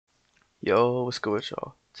Yo, what's good with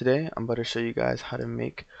y'all? Today I'm about to show you guys how to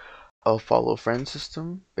make a follow friend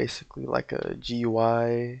system, basically like a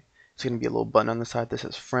GUI. It's gonna be a little button on the side that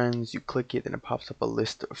says friends. You click it, then it pops up a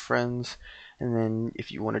list of friends, and then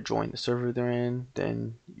if you want to join the server they're in,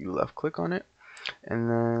 then you left click on it, and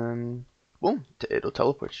then boom, it'll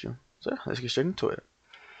teleport you. So yeah, let's get straight into it.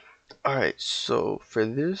 Alright, so for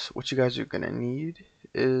this, what you guys are gonna need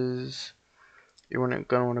is you're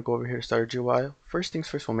gonna want to go over here to start a GUI. First things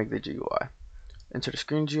first, we'll make the GUI. Enter the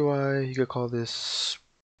screen GUI. You could call this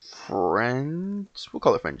friends. We'll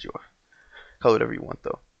call it friend GUI. Call it whatever you want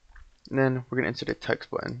though. And then we're gonna enter the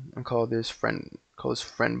text button and call this friend. Call this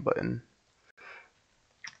friend button.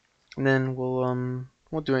 And then we'll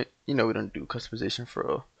do it. You know we don't do customization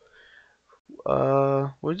for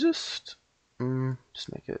we'll just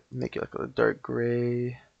make it like a dark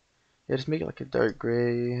gray. Yeah, just make it like a dark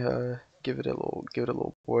gray. Give it a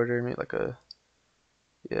little border. Make like a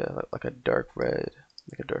like a dark red.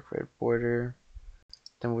 Make a dark red border.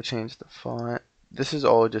 Then we'll change the font. This is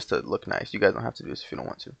all just to look nice. You guys don't have to do this if you don't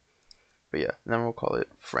want to. But yeah, and then we'll call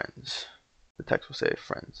it friends. The text will say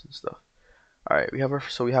friends and stuff. Alright, we have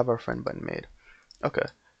our friend button made. Okay,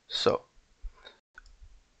 so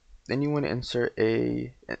then you want to insert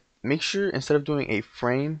make sure instead of doing a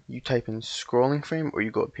frame, you type in scrolling frame, or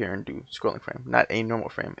you go up here and do scrolling frame. Not a normal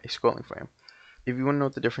frame, a scrolling frame. If you want to know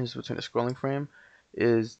what the difference between a scrolling frame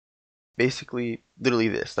is, basically literally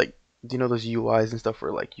this, like, do you know those UIs and stuff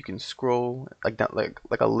where like you can scroll like that, like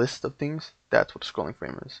a list of things? That's what a scrolling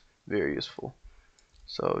frame is. Very useful.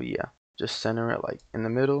 So yeah, just center it like in the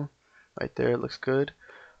middle right there. It looks good.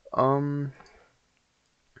 I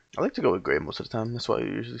like to go with gray most of the time. That's why you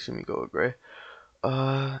usually see me go with gray.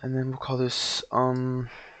 And then we'll call this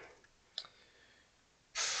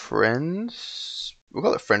friends. We'll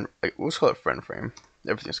call it friend. We'll just call it friend frame.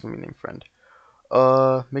 Everything's gonna be named friend.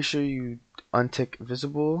 Make sure you untick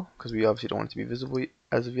visible, because we obviously don't want it to be visible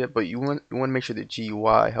as of yet, but you want to make sure the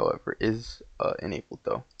GUI, however, is enabled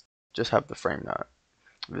though. Just have the frame not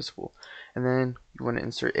visible. And then you want to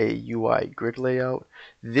insert a UI grid layout.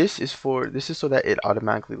 This is so that it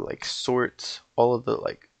automatically like sorts all of the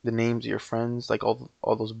names of your friends, like all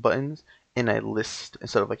those buttons, in a list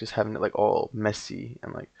instead of like just having it like all messy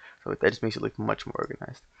and like, so that just makes it look much more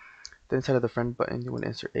organized. Then inside of the friend button, you want to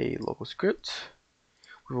insert a local script.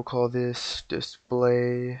 We will call this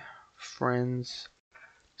DisplayFriends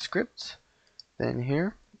script. Then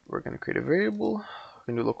here we're going to create a variable. We're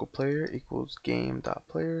going to do local player equals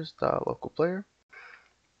game.Players.LocalPlayer.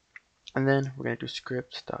 And then we're going to do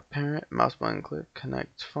script.parent, mouse button click,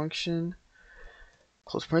 connect function,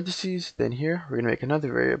 close parentheses. Then here we're going to make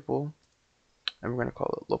another variable, and we're going to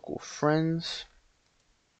call it local friends.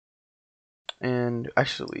 And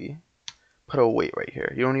actually, put a wait right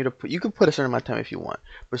here. You don't need to put, you can put a certain amount of time if you want,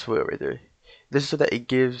 but just wait right there. This is so that it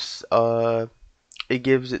gives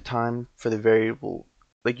it time for the variable.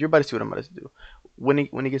 Like, you're about to see what I'm about to do. When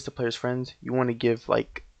it gets to players friends, you want to give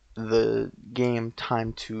like the game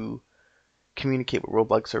time to communicate with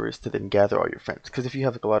Roblox servers to then gather all your friends. Because if you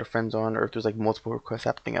have like a lot of friends on, or if there's like multiple requests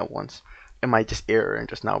happening at once, it might just error and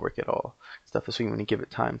just not work at all. Stuff. So you want to give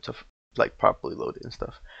it time to like properly load it and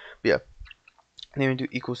stuff. But yeah. And then you do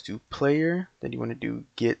equals to player. Then you want to do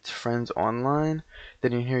GetFriendsOnline.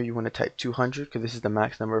 Then in here you want to type 200, because this is the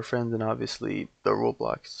max number of friends, and obviously the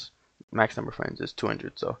Roblox max number of friends is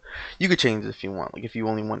 200. So you could change this if you want. Like if you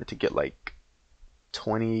only wanted to get like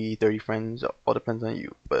 20, 30 friends, all depends on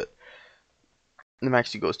you. But the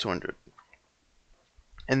max you go is 200.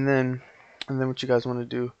 And then what you guys want to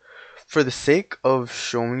do, for the sake of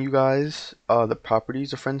showing you guys the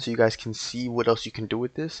properties of friends, so you guys can see what else you can do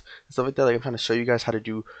with this and stuff like that. Like I'm trying to show you guys how to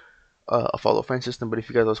do a follow friend system, but if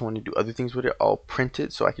you guys also want to do other things with it, I'll print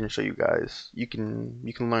it so I can show you guys. You can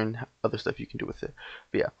learn other stuff you can do with it.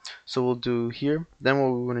 But yeah, so we'll do here. Then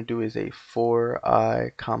what we want to do is a for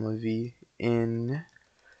I comma v in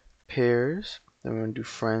pairs. Then we want to do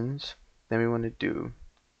friends. Then we want to do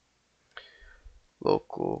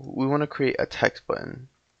local. We want to create a text button.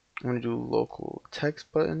 I'm going to do local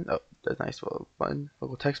text button. Oh, that's nice. Well, button.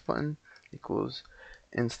 Local text button equals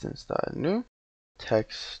instance.new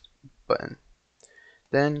text button.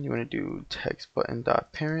 Then you want to do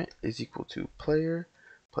Textbutton.Parent is equal to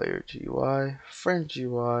PlayerGui,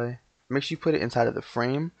 FriendGUI. Make sure you put it inside of the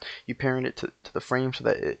frame. You parent it to the frame so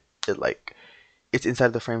that it's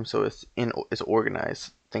inside the frame, so it's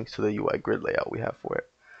organized thanks to the UI grid layout we have for it.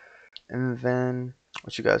 And then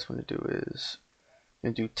what you guys want to do is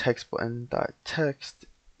do Textbutton.Text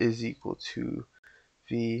is equal to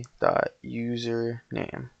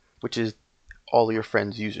v.UserName, which is all your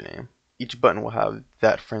friends' username. Each button will have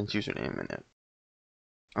that friend's username in it.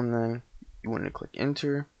 And then you want to click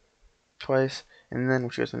enter twice, and then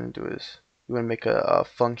what you guys want to do is you want to make a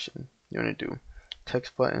function. You want to do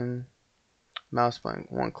text button, mouse button,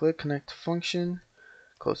 one click, connect function,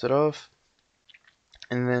 close it off,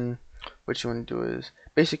 and then what you want to do is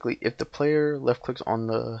basically if the player left clicks on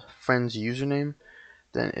the friend's username,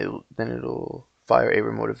 then it'll fire a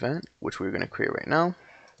remote event, which we're going to create right now.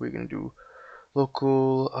 We're going to do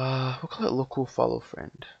local, we'll call it local follow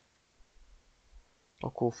friend.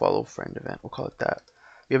 Local follow friend event. We'll call it that.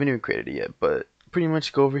 We haven't even created it yet, but pretty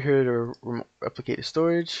much go over here to replicated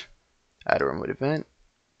storage, add a remote event,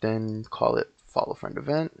 then call it follow friend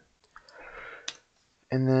event,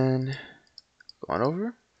 and then go on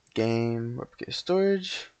over game replicated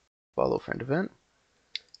storage, follow friend event,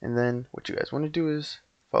 and then what you guys want to do is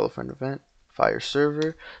follow friend event,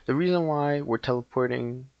 FireServer. The reason why we're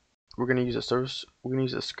teleporting, we're going to use a service, we're going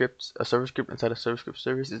to use a server script inside a server script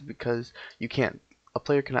service is because a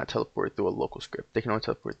player cannot teleport through a local script. They can only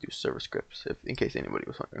teleport through server scripts, in case anybody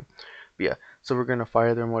was wondering. But yeah, so we're gonna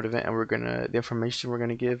fire the remote event, and the information we're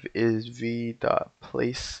gonna give is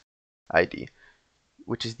v.PlaceId,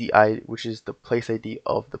 which is the place ID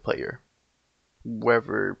of the player,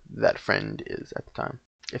 wherever that friend is at the time,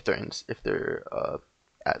 if they're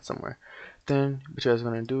at somewhere. Then what you guys are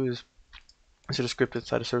gonna do is insert a script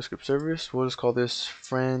inside a server script service. We'll just call this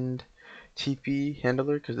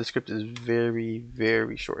FriendTPHandler because the script is very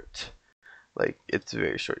short. Like, it's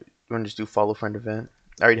very short. You want to just do follow friend event.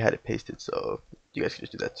 I already had it pasted, so you guys can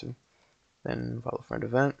just do that too. Then follow friend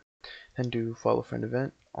event, then do follow friend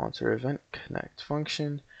event on server event connect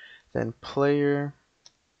function, then player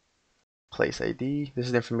place ID. This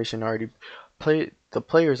is the information already the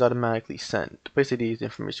player is automatically sent. The place ID is the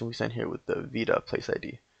information we sent here with the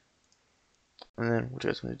v.PlaceId. And then what you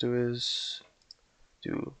guys are going to do is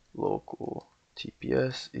do local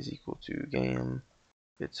TPS is equal to game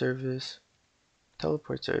GetService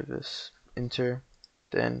TeleportService enter,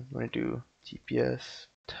 then you want to do TPS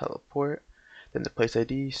teleport, then the place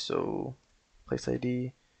ID, so place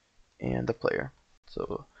ID and the player.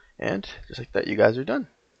 So, and just like that, you guys are done.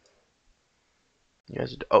 You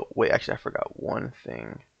guys are oh wait, actually I forgot one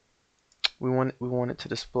thing. We want it to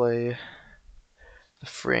display the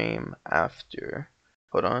frame after.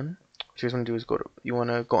 Hold on. What you guys want to do is you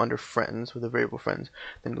want to go under friends with the variable friends,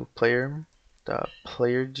 then do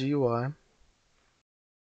Player.PlayerGui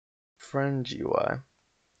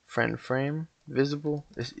FriendGUI.FriendFrame visible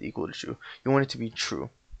is equal to true. You want it to be true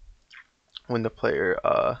when the player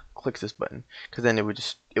clicks this button, because then it would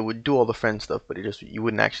do all the friend stuff, but you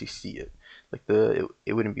wouldn't actually see it. Like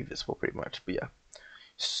it wouldn't be visible pretty much. But yeah.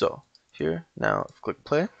 So here now, if click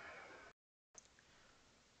play,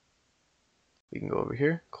 we can go over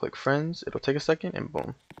here, click friends. It'll take a second, and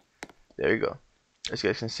boom, there you go. As you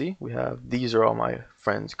guys can see, these are all my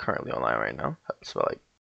friends currently online right now. It's about like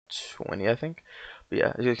 20, I think. But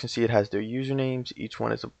yeah, as you can see, it has their usernames. Each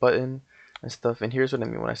one is a button and stuff. And here's what I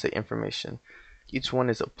mean when I say information. Each one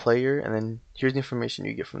is a player, and then here's the information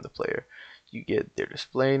you get from the player. You get their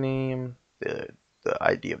display name, the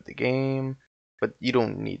ID of the game, but you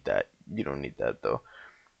don't need that. You don't need that though.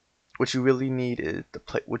 What you really need is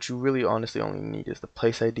what you really honestly only need is the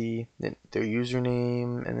place ID, then their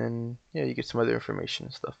username, and then yeah, you get some other information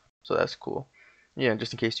and stuff. So that's cool. Yeah,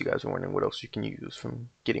 just in case you guys are wondering what else you can use from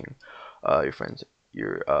getting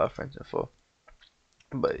your friends info.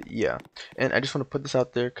 But yeah, and I just want to put this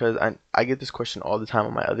out there because I get this question all the time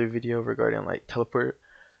on my other video regarding like teleport.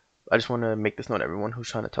 I just want to make this known to everyone who's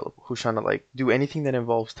trying to like do anything that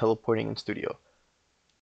involves teleporting in Studio.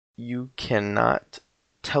 You cannot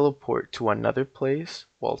teleport to another place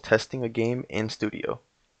while testing a game in Studio.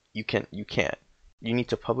 You can't. You need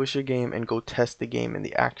to publish a game and go test the game in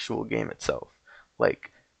the actual game itself.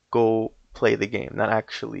 Like, go play the game, not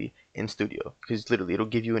actually in Studio, because literally it'll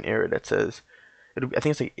give you an error that says I think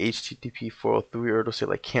it's like HTTP 403, or it'll say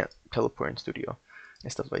like can't teleport in Studio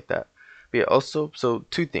and stuff like that. But yeah, also, so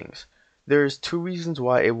two things. There's two reasons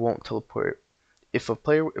why it won't teleport. If a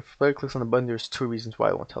player clicks on the button, there's two reasons why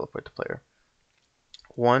it won't teleport the player.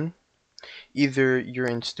 One, either you're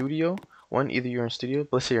in Studio. But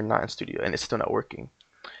let's say you're not in Studio and it's still not working.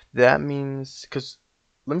 That means, because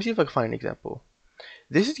let me see if I can find an example.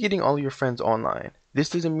 This is getting all your friends online. This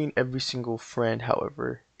doesn't mean every single friend,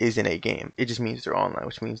 however, is in a game. It just means they're online,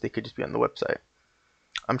 which means they could just be on the website.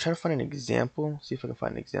 I'm trying to find an example, see if I can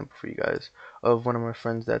find an example for you guys of one of my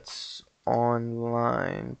friends that's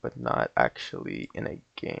online but not actually in a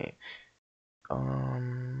game.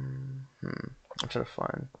 I'm trying to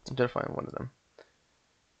find one of them.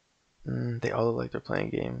 They all look like they're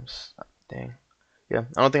playing games. Dang. Yeah,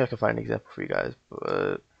 I don't think I can find an example for you guys,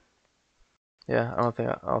 but Yeah, I don't think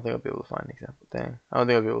I'll be able to find an example. Dang, I don't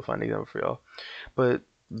think I'll be able to find an example for y'all. But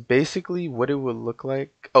basically, what it would look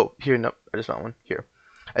like. Oh, here, no, I just found one here.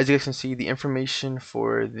 As you guys can see, the information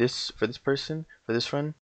for this person, for this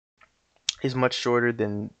friend, is much shorter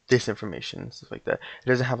than this information and stuff like that. It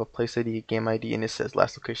doesn't have a place ID, game ID, and it says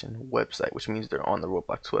last location website, which means they're on the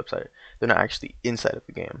Roblox website. They're not actually inside of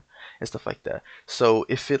the game and stuff like that. So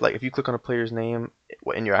if you click on a player's name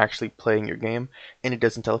and you're actually playing your game and it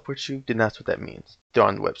doesn't teleport you, then that's what that means. They're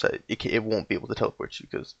on the website. It won't be able to teleport you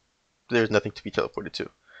because there's nothing to be teleported to.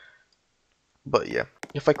 But yeah,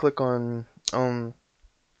 if I click on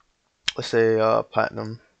let's say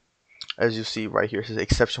platinum, as you see right here, it says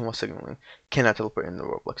exception while signaling, cannot teleport in the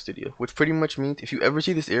Roblox studio, which pretty much means if you ever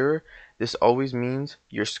see this error, this always means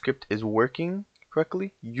your script is working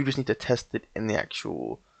correctly. You just need to test it in the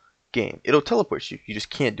actual game. It'll teleport you. You just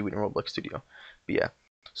can't do it in Roblox Studio. But yeah,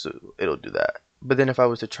 so it'll do that. But then if I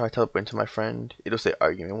was to try teleporting to my friend, it'll say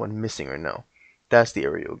argument one missing or no. That's the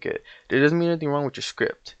error you'll get. It doesn't mean anything wrong with your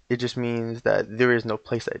script. It just means that there is no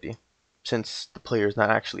place ID since the player is not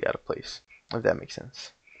actually out of place, if that makes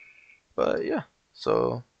sense. But yeah,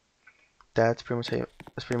 so that's pretty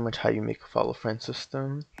much how you make a follow friend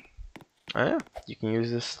system. Yeah, you can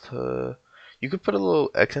use this to. You could put a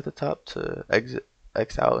little X at the top to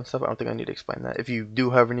X out and stuff. I don't think I need to explain that. If you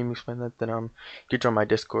do however need me to explain that, then you can join my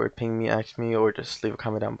Discord, ping me, ask me, or just leave a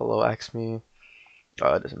comment down below, ask me.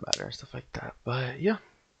 It doesn't matter and stuff like that. But yeah,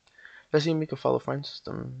 that's how you make a follow friend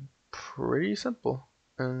system. Pretty simple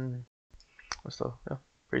and so yeah,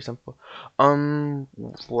 pretty simple.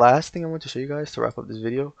 Last thing I want to show you guys to wrap up this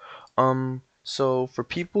video. So for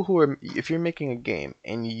people who are, if you're making a game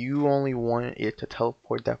and you only want it to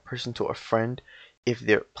teleport that person to a friend, if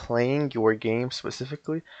they're playing your game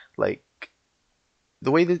specifically, like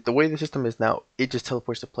the way the system is now, it just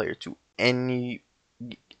teleports the player to anything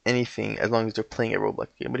as long as they're playing a Roblox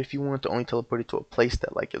game. But if you want to only teleport it to a place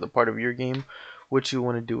that like is a part of your game, what you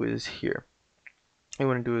want to do is here. You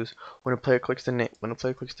want to do is when a player clicks their name,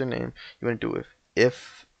 you want to do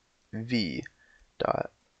if v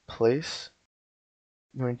dot place.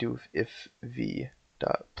 You want to do if v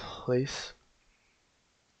dot place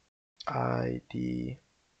id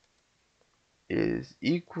is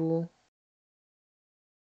equal,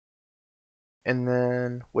 and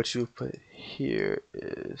then what you put here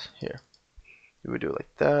is here. You would do it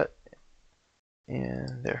like that,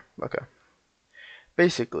 and there. Okay.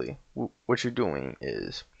 Basically, what you're doing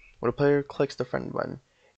is when a player clicks the friend button,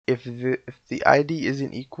 if the ID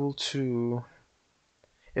isn't equal to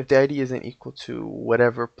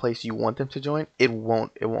whatever place you want them to join, it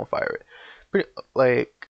won't fire it. Pretty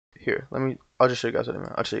like here, I'll just show you guys what I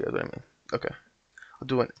mean. Okay. I'll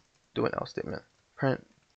do an else statement. Print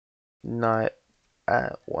not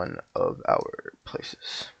at one of our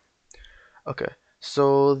places. Okay.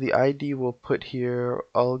 So the ID we'll put here,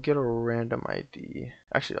 I'll get a random ID.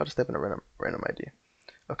 Actually, I'll just type in a random ID.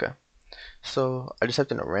 Okay. So I just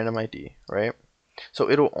typed in a random ID, right? So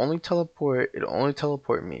it'll only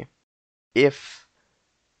teleport me if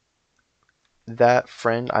that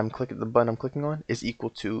friend the button I'm clicking on is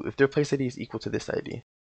equal to, if their place ID is equal to this ID.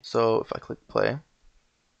 So if I click play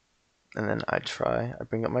and then I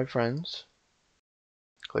bring up my friends,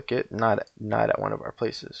 click it, not at one of our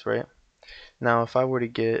places, right? Now if I were to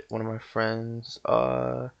get one of my friends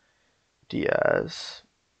Diaz,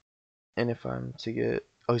 and if I'm to get,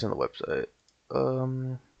 oh, he's on the website,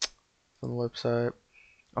 on the website,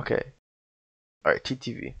 okay, all right,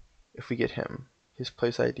 TTV, if we get him, his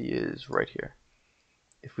place ID is right here.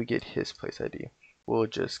 If we get his place ID, we'll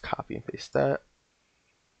just copy and paste that,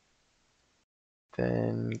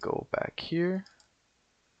 then go back here,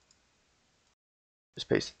 just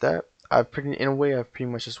paste that. I've pretty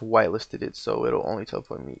much just whitelisted it, so it'll only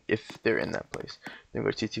teleport me if they're in that place. Then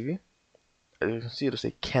go to TTV. As you can see, it'll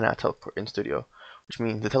say cannot teleport in studio, which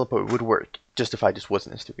means the teleport would work just if I just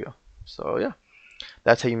wasn't in studio. So yeah,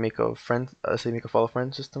 that's how you make a follow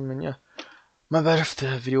friend system. And yeah, my bad if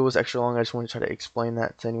the video was extra long. I just wanted to try to explain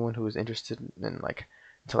that to anyone who is interested in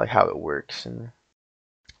how it works and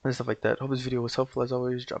stuff like that. Hope this video was helpful. As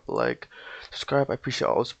always, drop a like, subscribe. I appreciate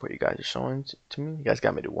all the support you guys are showing to me. You guys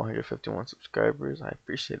got me to 151 subscribers. I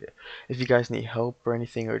appreciate it. If you guys need help or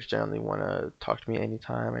anything, or just generally want to talk to me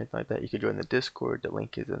anytime or anything like that, you can join the Discord. The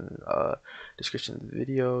link is in the description of the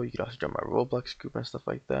video. You can also join my Roblox group and stuff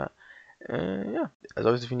like that. And yeah, as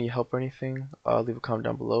always, if you need help or anything, leave a comment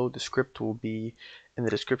down below. The script will be in the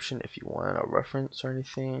description if you want a reference or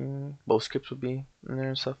anything. Both scripts will be in there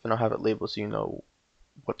and stuff, and I'll have it labeled so you know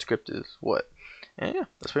what script is what. And yeah,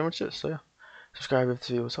 that's pretty much it. So yeah, subscribe if this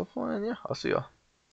video was helpful, and yeah, I'll see y'all.